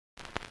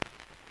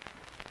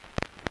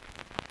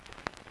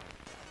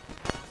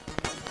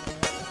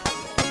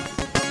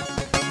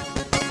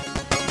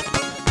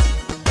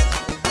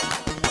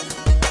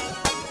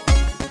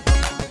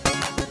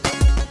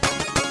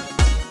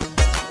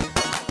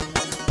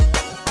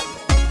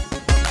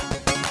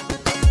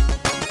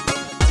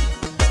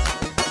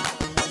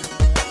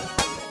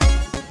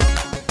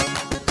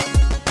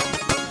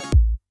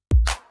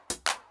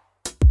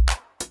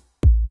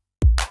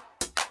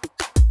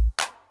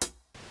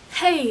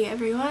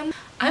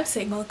I'm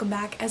saying welcome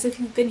back as if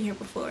you've been here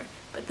before,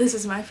 but this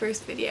is my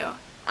first video.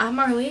 I'm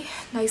Marley.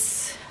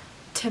 Nice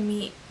to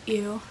meet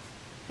you.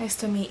 Nice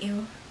to meet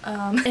you.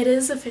 It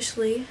is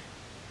officially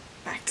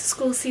back to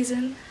school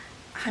season.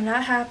 I'm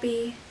not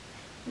happy.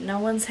 No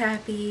one's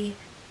happy.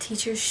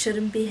 Teachers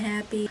shouldn't be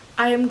happy.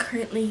 I am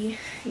currently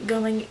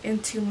going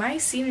into my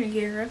senior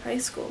year of high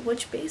school,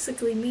 which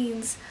basically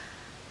means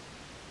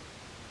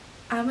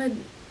I'm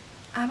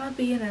a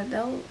be an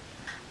adult.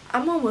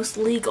 I'm almost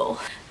legal.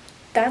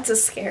 That's a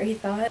scary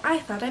thought. I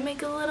thought I'd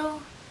make a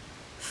little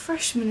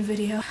freshman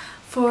video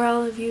for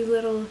all of you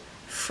little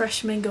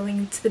freshmen going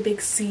into the big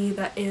C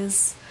that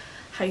is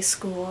high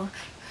school.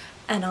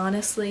 And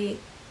honestly,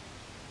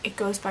 it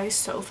goes by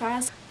so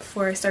fast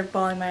before I start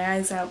bawling my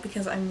eyes out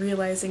because I'm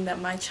realizing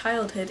that my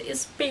childhood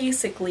is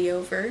basically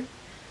over.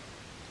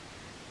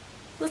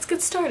 Let's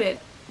get started.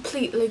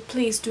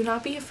 Please do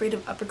not be afraid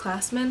of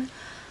upperclassmen.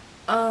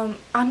 I'm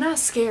not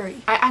scary.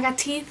 I got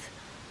teeth,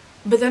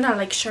 but they're not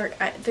like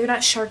they're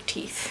not shark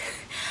teeth.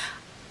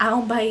 I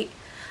don't bite.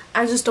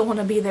 I just don't want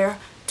to be there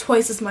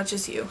twice as much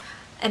as you.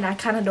 And I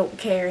kind of don't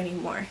care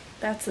anymore.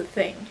 That's the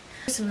thing.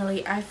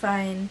 Personally, I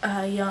find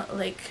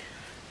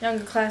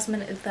younger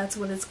classmen, if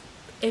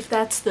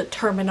that's the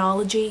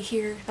terminology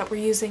here that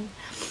we're using,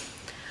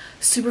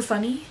 super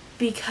funny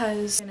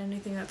because of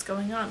anything that's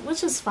going on,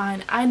 which is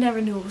fine. I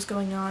never knew what was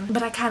going on,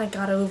 but I kind of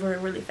got over it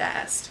really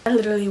fast. I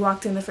literally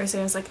walked in the first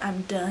day, I was like,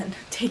 I'm done.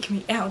 Take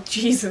me out.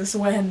 Jesus,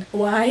 when?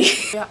 Why?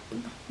 Yeah,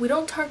 we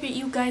don't target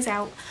you guys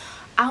out.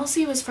 I'll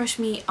see you as fresh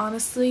meat.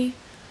 Honestly,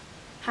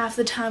 half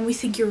the time we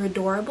think you're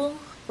adorable.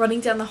 Running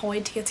down the hallway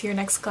to get to your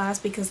next class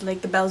because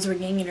like the bell's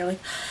ringing and you're like,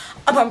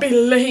 I'm gonna be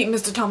late,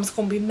 Mr. Thomas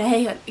gonna be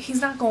mad.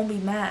 He's not gonna be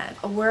mad.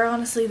 We're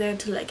honestly there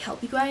to like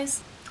help you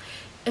guys.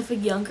 If a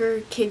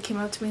younger kid came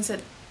up to me and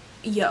said,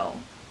 yo,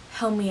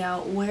 help me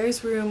out,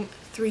 where's room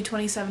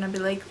 327? I'd be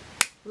like,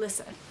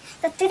 listen.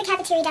 Go through the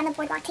cafeteria down the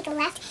boardwalk, take a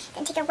left,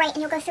 then take a right,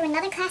 and you'll go through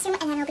another classroom,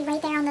 and then it'll be right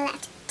there on the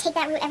left. Take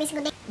that route every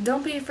single day.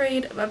 Don't be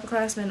afraid of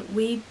upperclassmen.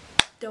 We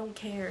don't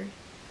care.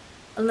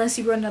 Unless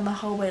you run down the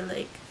hallway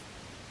like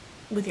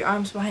with your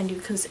arms behind you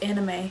because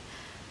anime,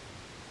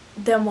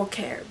 then we'll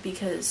care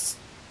because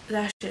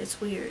that shit's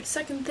weird.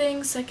 Second,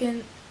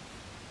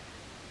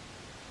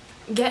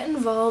 get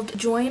involved,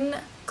 join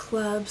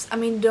clubs. I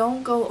mean,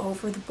 don't go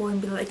over the board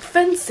and be like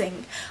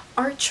fencing,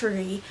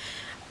 archery,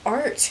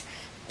 art,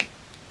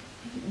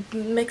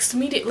 mixed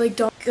media. Like,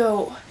 don't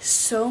go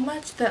so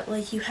much that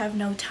like you have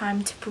no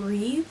time to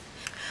breathe.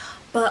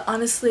 But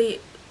honestly,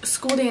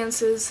 school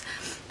dances,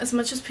 as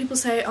much as people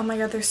say, oh my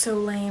god, they're so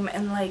lame,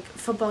 and like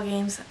football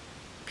games,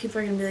 people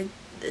are gonna be like,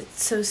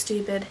 it's so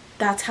stupid.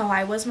 That's how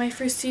I was my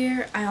first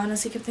year. I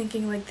honestly kept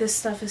thinking like, this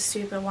stuff is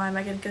stupid, why am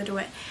I gonna go to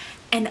it?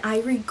 And I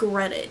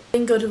regret it. I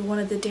didn't go to one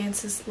of the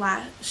dances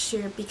last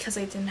year because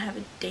I didn't have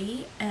a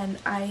date, and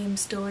I am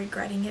still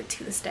regretting it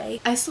to this day.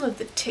 I still have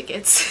the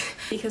tickets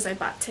because I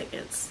bought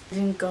tickets. I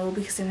didn't go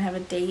because I didn't have a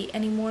date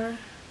anymore.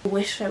 I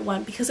wish I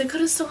went because I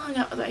could have still hung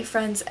out with my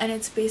friends, and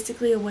it's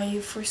basically a way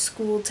for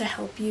school to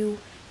help you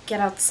get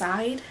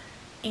outside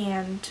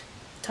and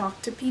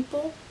talk to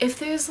people. If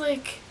there's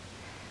like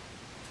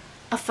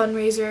a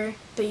fundraiser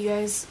that you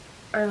guys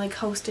are like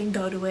hosting,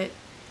 go to it,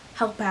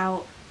 help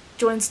out,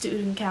 join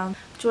student council,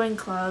 join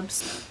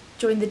clubs,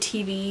 join the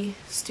TV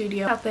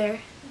studio out there.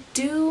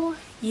 Do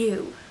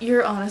you.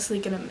 You're honestly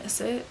gonna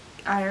miss it.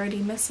 I already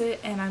miss it,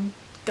 and I'm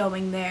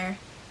going there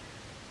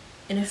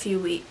in a few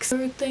weeks.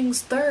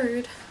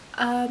 Third,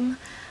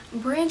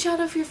 branch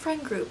out of your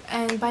friend group,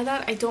 and by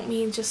that I don't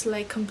mean just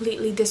like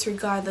completely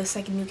disregard the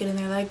second you get in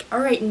there like,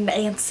 alright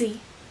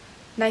Nancy,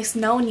 nice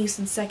knowing you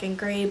since second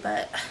grade,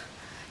 but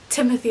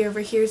Timothy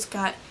over here's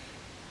got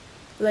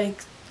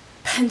like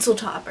pencil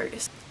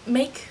toppers.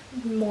 Make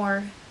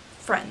more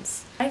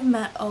friends. I've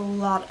met a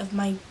lot of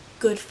my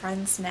good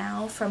friends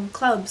now from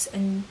clubs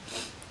and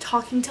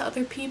talking to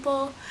other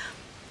people.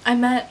 I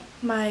met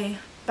my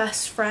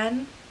best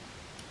friend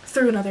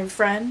through another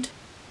friend.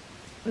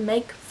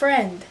 Make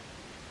friend.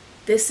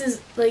 This is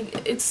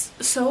like, it's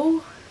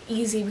so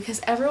easy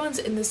because everyone's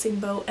in the same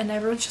boat and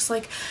everyone's just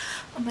like,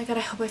 oh my god,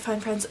 I hope I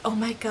find friends. Oh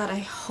my god, I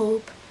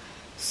hope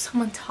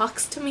someone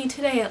talks to me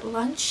today at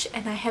lunch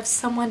and I have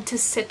someone to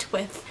sit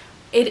with.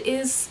 It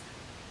is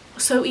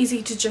so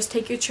easy to just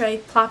take your tray,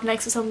 plop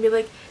next to someone and be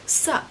like,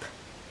 sup.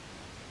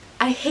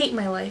 I hate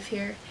my life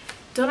here.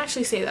 Don't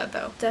actually say that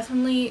though.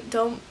 Definitely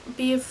don't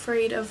be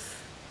afraid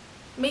of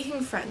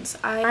making friends.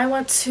 I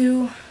went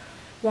to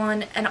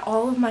one and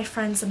all of my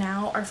friends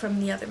now are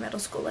from the other middle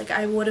school. Like,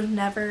 I would have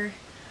never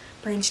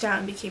branched out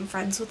and became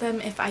friends with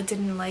them if I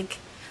didn't like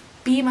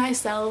be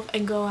myself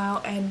and go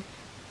out and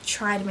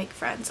try to make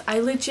friends. I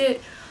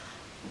legit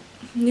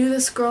knew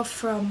this girl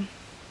from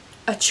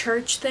a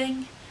church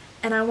thing,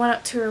 and I went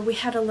up to her. We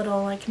had a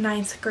little like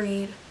 9th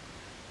grade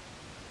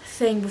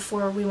thing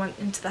before we went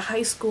into the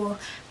high school,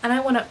 and I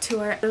went up to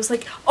her. I was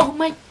like, oh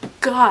my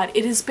god,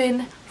 it has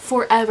been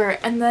forever.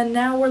 And then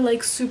now we're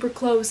like super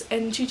close,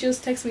 and she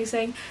just texted me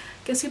saying,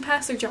 guess you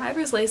passed your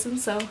driver's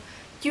license, so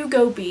you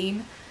go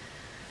Bean.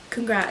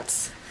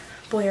 Congrats,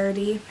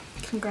 Boyardee.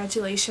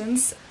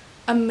 Congratulations.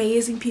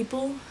 amazing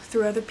people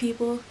through other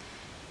people,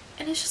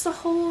 and it's just a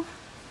whole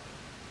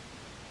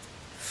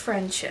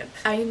friendship.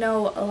 I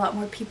know a lot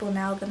more people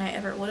now than I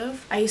ever would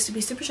have. I used to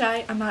be super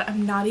shy.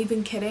 I'm not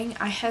even kidding.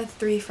 I had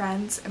 3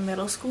 friends in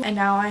middle school, and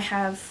now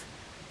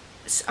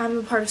I'm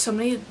a part of so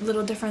many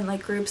little different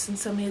like groups and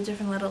so many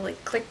different little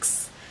like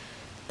cliques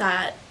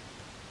that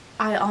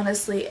I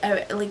honestly,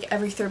 like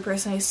every third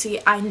person I see,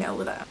 I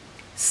know them.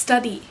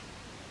 Study.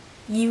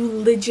 You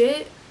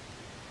legit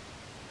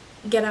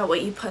get out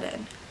what you put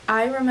in.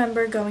 I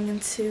remember going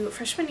into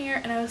freshman year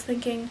and I was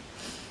thinking,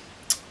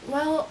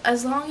 well,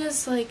 as long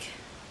as like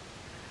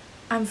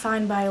I'm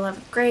fine by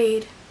 11th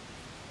grade,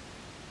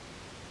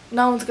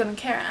 no one's gonna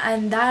care.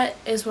 And that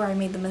is where I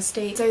made the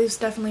mistake. I was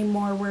definitely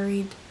more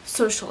worried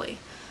socially,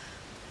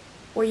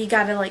 where you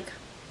gotta like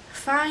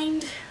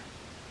find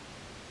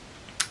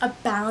a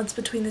balance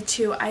between the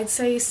two. I'd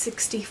say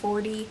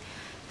 60-40,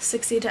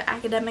 60 to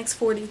academics,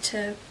 40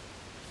 to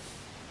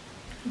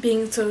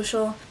being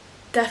social.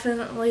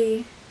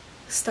 Definitely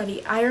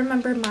study. I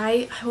remember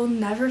I will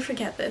never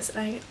forget this, and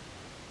I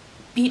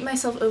beat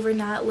myself over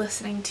not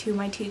listening to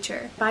my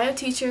teacher. Bio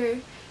teacher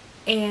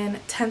in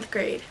 10th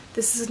grade.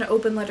 This is an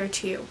open letter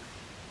to you.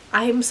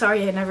 I am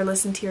sorry I never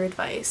listened to your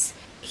advice.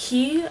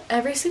 He,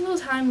 every single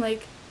time,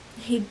 like,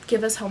 he'd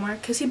give us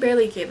homework, because he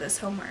barely gave us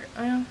homework.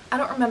 I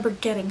don't remember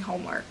getting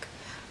homework.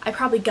 I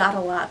probably got a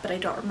lot, but I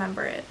don't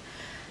remember it.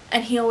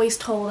 And he always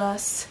told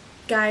us,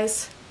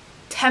 guys,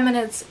 10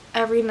 minutes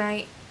every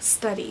night,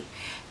 study.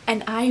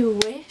 And I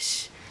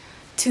wish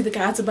to the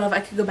gods above I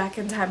could go back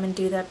in time and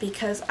do that,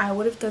 because I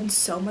would have done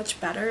so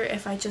much better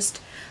if I just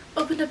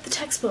opened up the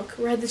textbook,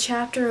 read the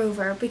chapter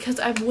over, because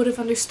I would have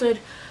understood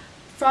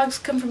frogs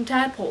come from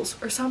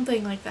tadpoles or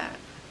something like that.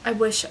 I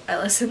wish I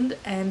listened,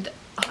 and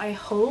I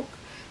hope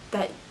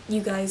that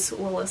you guys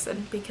will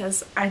listen,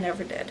 because I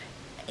never did.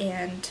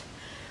 And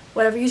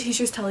whatever your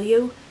teachers tell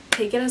you,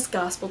 take it as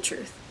gospel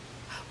truth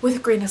with a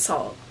grain of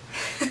salt.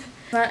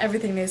 Not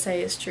everything they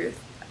say is truth.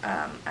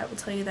 I will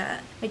tell you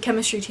that. My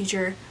chemistry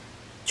teacher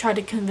tried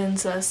to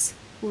convince us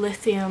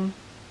lithium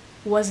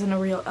wasn't a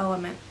real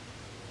element.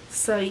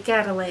 So you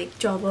gotta like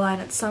draw the line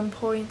at some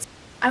point.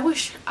 I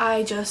wish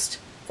I just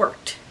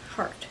worked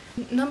hard.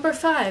 Number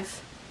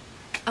 5,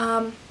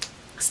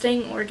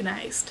 staying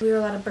organized. We were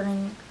allowed to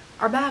bring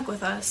our bag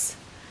with us,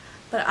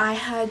 but I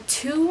had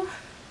 2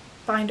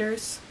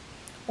 binders,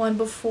 one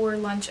before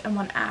lunch and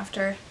one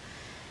after,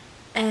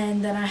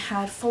 and then I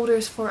had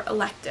folders for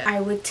elective.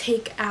 I would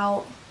take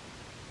out,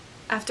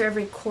 after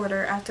every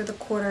quarter, after the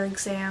quarter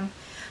exam,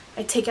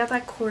 I'd take out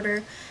that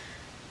quarter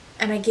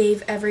and I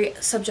gave every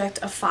subject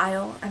a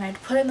file, and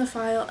I'd put in the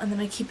file and then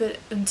I'd keep it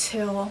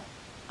until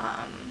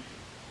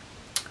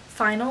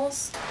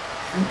finals.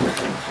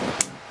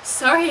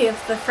 Sorry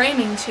if the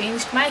framing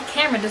changed. My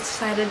camera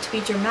decided to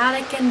be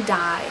dramatic and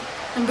die.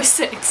 Number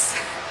 6,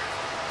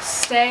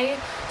 stay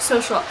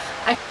social.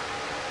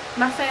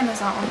 My fan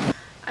is on.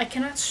 I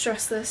cannot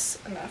stress this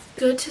enough.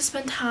 Good to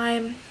spend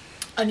time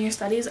on your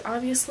studies,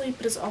 obviously,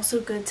 but it's also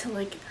good to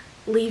like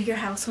leave your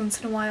house once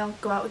in a while,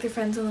 go out with your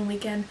friends on the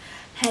weekend,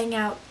 hang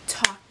out,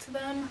 talk to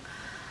them.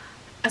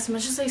 As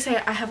much as they say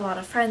I have a lot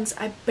of friends,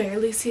 I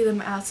barely see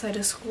them outside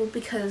of school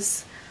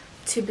because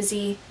too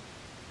busy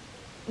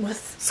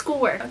with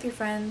schoolwork. With your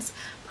friends,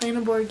 playing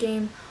a board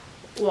game,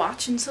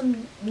 watching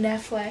some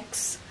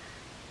Netflix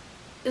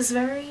is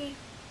very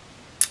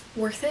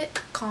worth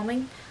it,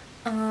 calming,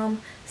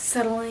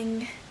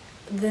 settling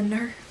the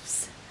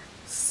nerves.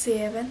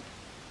 7,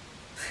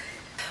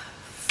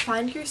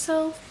 find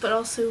yourself but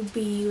also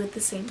be you at the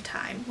same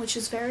time, which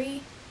is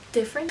very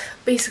different.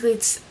 Basically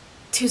it's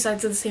 2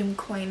 sides of the same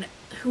coin.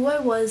 Who I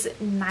was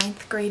in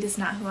 9th grade is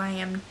not who I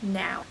am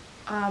now.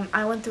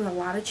 I went through a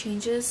lot of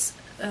changes.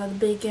 The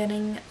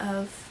beginning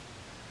of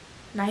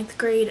 9th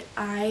grade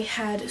I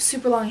had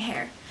super long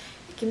hair.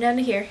 It came down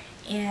to here,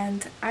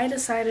 and I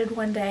decided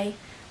one day,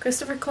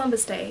 Christopher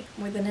Columbus Day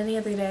more than any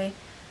other day,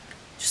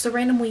 just a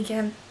random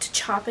weekend, to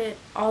chop it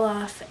all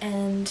off.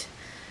 And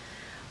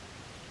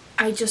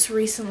I just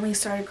recently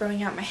started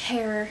growing out my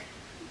hair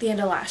the end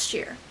of last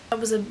year. That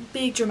was a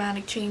big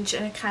dramatic change,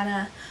 and it kind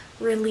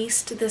of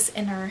released this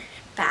inner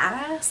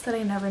badass that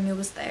I never knew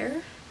was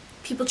there.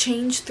 People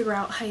change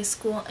throughout high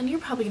school, and you're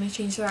probably going to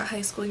change throughout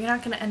high school. You're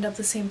not going to end up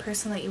the same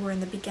person that you were in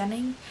the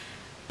beginning.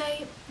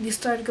 You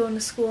started going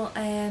to school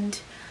and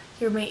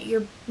your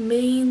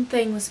main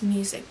thing was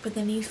music, but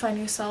then you find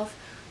yourself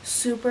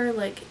super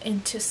like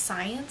into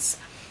science.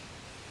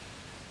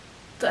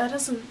 That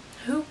doesn't,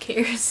 who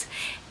cares?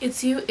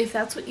 It's you. If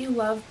that's what you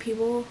love,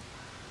 people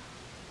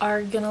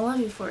are gonna love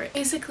you for it.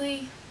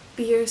 Basically,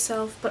 be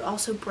yourself, but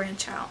also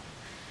branch out.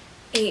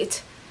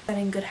 8,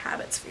 setting good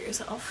habits for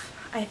yourself,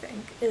 I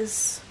think,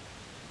 is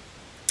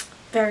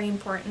very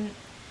important.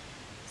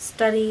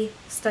 Study,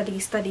 study,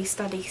 study,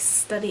 study,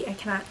 study. I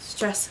cannot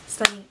stress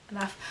studying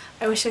enough.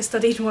 I wish I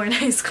studied more in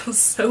high school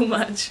so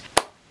much.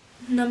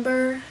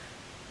 Number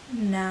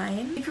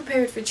 9, be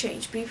prepared for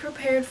change. Be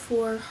prepared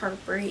for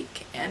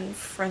heartbreak and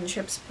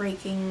friendships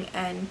breaking,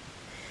 and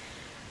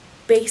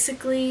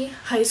basically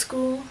high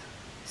school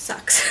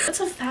sucks. It's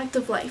a fact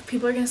of life.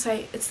 People are gonna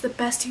say it's the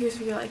best years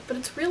of your life, but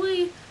it's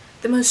really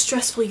the most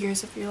stressful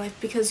years of your life,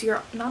 because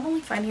you're not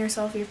only finding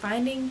yourself, you're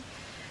finding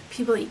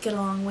people that you get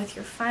along with,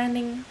 you're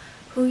finding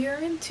who you're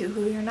into,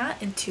 who you're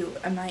not into.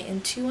 Am I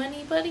into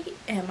anybody?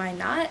 Am I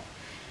not?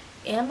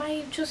 Am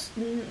I just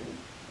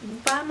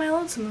by my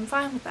lonesome? I'm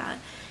fine with that.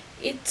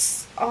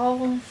 It's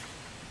all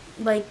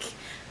like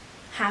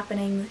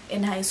happening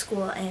in high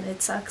school, and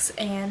it sucks.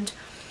 And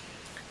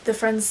the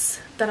friends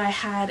that I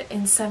had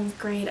in 7th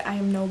grade, I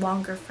am no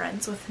longer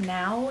friends with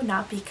now,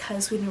 not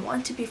because we didn't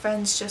want to be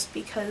friends, just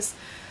because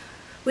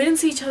we didn't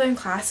see each other in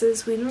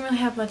classes. We didn't really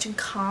have much in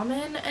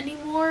common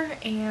anymore,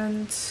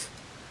 and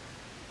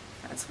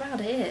that's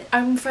about it.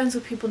 I'm friends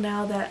with people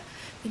now that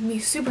make me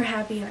super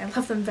happy, and I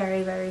love them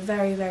very, very,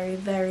 very, very,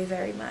 very,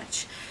 very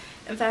much.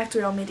 In fact,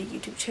 we all made a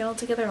YouTube channel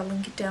together. I'll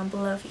link it down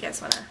below if you guys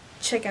want to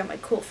check out my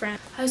cool friend.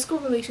 High school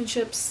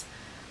relationships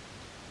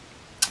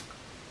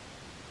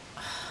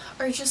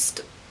are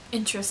just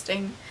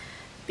interesting,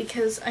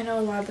 because I know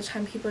a lot of the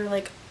time people are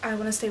like, I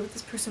want to stay with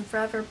this person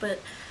forever, but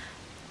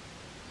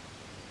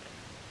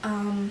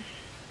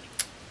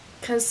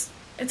because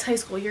it's high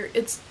school,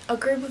 it's a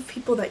group of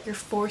people that you're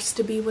forced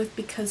to be with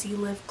because you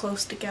live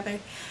close together.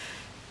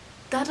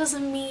 That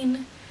doesn't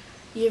mean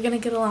you're gonna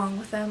get along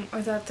with them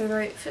or that they're the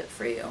right fit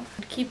for you.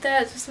 Keep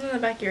that just in the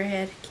back of your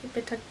head. Keep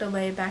it tucked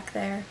away back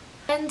there.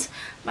 And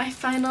my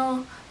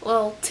final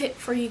little tip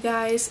for you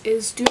guys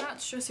is, do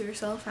not stress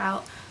yourself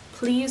out.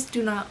 Please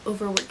do not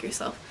overwork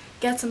yourself.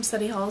 Get some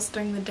study halls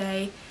during the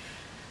day.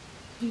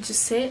 You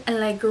just sit and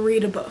like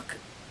read a book.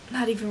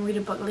 Not even read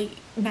a book, like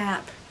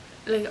nap.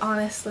 Like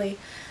honestly,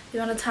 the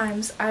amount of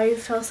times I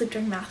fell asleep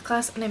during math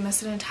class and I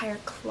missed an entire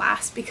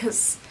class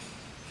because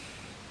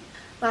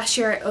last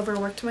year I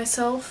overworked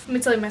myself. Let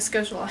me tell you my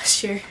schedule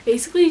last year.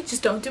 Basically,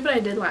 just don't do what I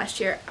did last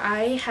year.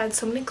 I had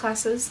so many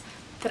classes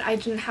that I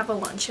didn't have a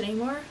lunch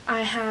anymore.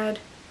 I had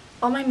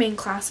all my main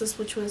classes,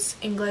 which was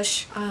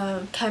English,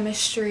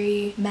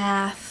 chemistry,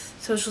 math,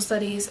 social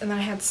studies, and then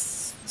I had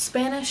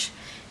Spanish,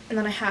 and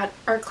then I had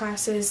art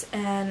classes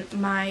and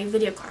my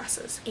video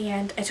classes.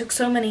 And I took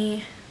so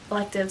many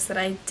electives that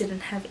I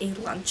didn't have a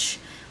lunch,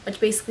 which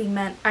basically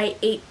meant I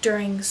ate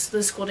during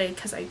the school day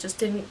because I just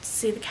didn't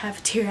see the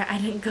cafeteria. I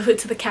didn't go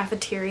to the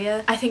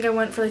cafeteria. I think I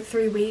went for like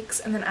 3 weeks,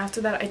 and then after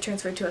that I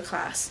transferred to a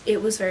class.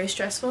 It was very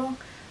stressful,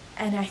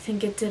 and I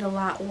think it did a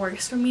lot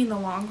worse for me in the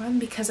long run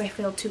because I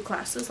failed 2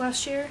 classes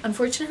last year.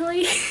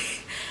 Unfortunately,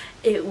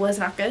 it was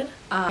not good,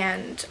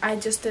 and I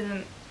just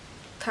didn't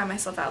time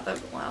myself out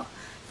that well.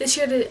 This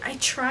year I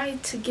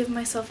tried to give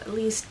myself at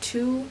least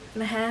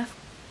 2.5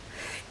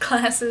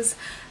 classes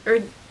or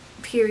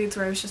periods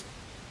where I was just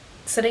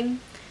sitting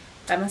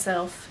by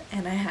myself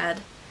and I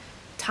had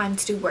time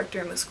to do work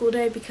during the school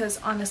day, because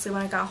honestly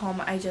when I got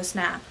home I just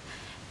napped,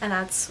 and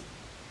that's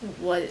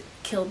what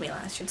killed me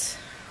last year.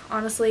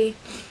 Honestly,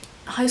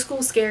 high school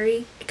is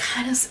scary.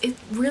 It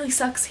really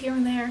sucks here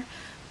and there,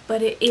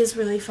 but it is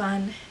really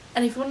fun.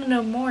 And if you want to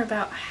know more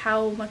about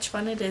how much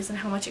fun it is and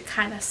how much it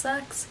kind of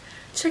sucks,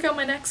 check out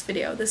my next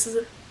video. This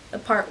is a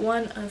part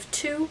 1 of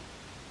 2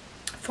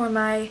 for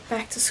my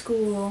back to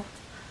school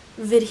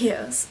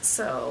videos,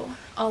 so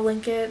I'll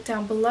link it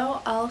down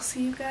below. I'll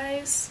see you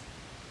guys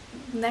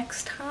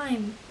next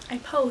time I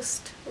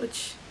post,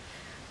 which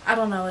I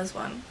don't know is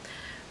when,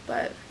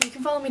 but you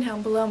can follow me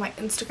down below. My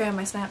Instagram,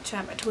 my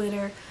Snapchat, my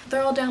Twitter,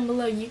 they're all down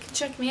below. You can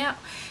check me out.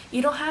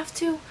 You don't have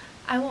to.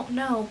 I won't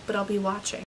know, but I'll be watching.